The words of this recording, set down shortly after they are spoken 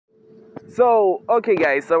So, okay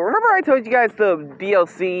guys, so remember I told you guys the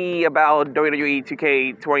DLC about WWE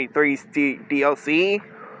 2K23's DLC?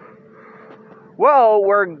 Well,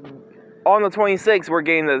 we're on the 26th, we're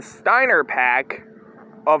getting the Steiner pack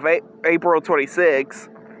of April 26th.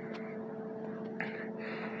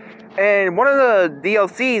 And one of the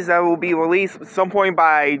DLCs that will be released at some point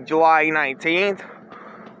by July 19th,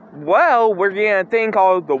 well, we're getting a thing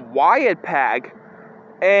called the Wyatt pack.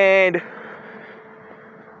 And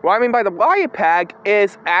what I mean by the Wyatt pack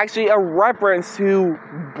is actually a reference to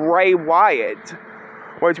Bray Wyatt,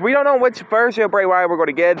 which we don't know which version of Bray Wyatt we're going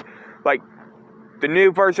to get, like the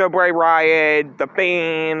new version of Bray Wyatt, the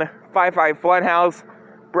Fiend, 5-5 Funhouse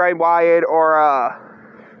Bray Wyatt, or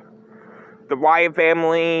the Wyatt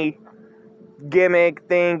family gimmick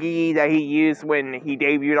thingy that he used when he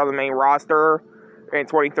debuted on the main roster in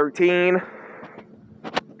 2013.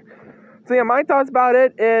 So yeah, my thoughts about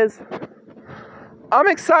it is, I'm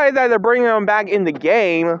excited that they're bringing him back in the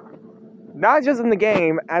game, not just in the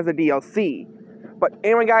game, as a DLC. But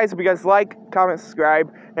anyway guys, if you guys like, comment, subscribe,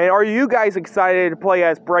 and are you guys excited to play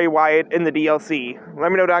as Bray Wyatt in the DLC? Let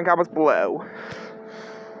me know down in the comments below.